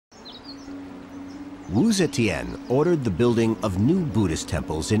Wu Zetian ordered the building of new Buddhist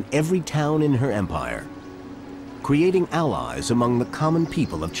temples in every town in her empire, creating allies among the common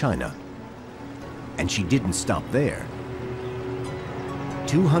people of China. And she didn't stop there.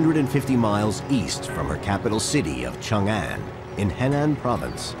 250 miles east from her capital city of Chang'an in Henan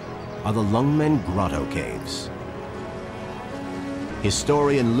province are the Longmen Grotto caves.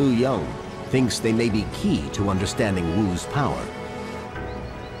 Historian Lu Young thinks they may be key to understanding Wu's power.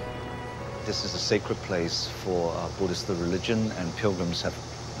 This is a sacred place for Buddhist religion, and pilgrims have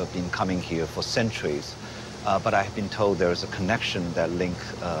been coming here for centuries. But I have been told there is a connection that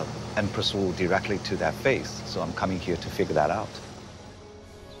links Empress Wu directly to that faith, so I'm coming here to figure that out.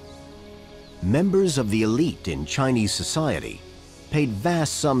 Members of the elite in Chinese society paid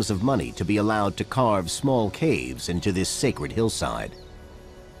vast sums of money to be allowed to carve small caves into this sacred hillside.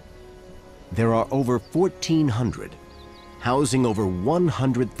 There are over 1,400, housing over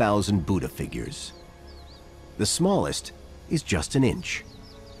 100,000 Buddha figures. The smallest is just an inch.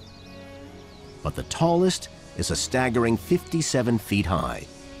 But the tallest is a staggering 57 feet high,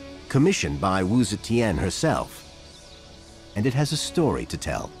 commissioned by Wu Zetian herself. And it has a story to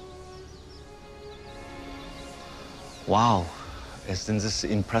tell. Wow, isn't this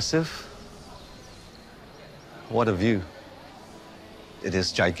impressive? What a view. It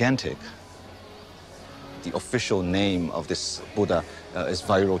is gigantic. The official name of this Buddha is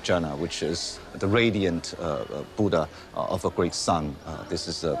Vairocana, which is the radiant Buddha of a great sun. This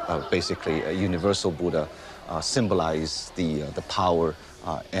is basically a universal Buddha, symbolize the power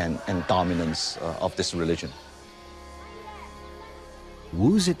and dominance of this religion.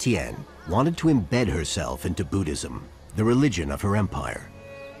 Wu Zetian wanted to embed herself into Buddhism, the religion of her empire.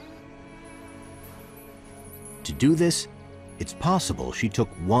 To do this, it's possible she took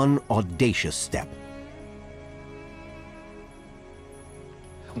one audacious step.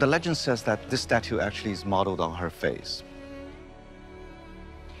 The legend says that this statue actually is modeled on her face.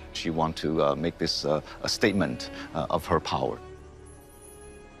 She wants to make this a statement of her power.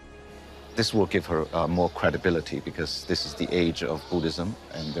 This will give her more credibility because this is the age of Buddhism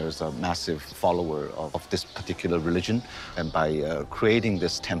and there's a massive follower of this particular religion. And by creating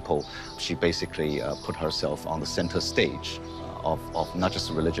this temple, she basically put herself on the center stage of not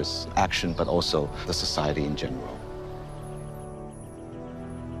just religious action, but also the society in general.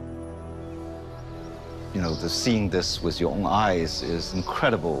 You know, seeing this with your own eyes is an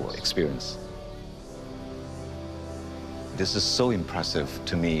incredible experience. This is so impressive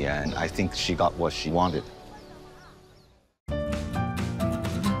to me, and I think she got what she wanted.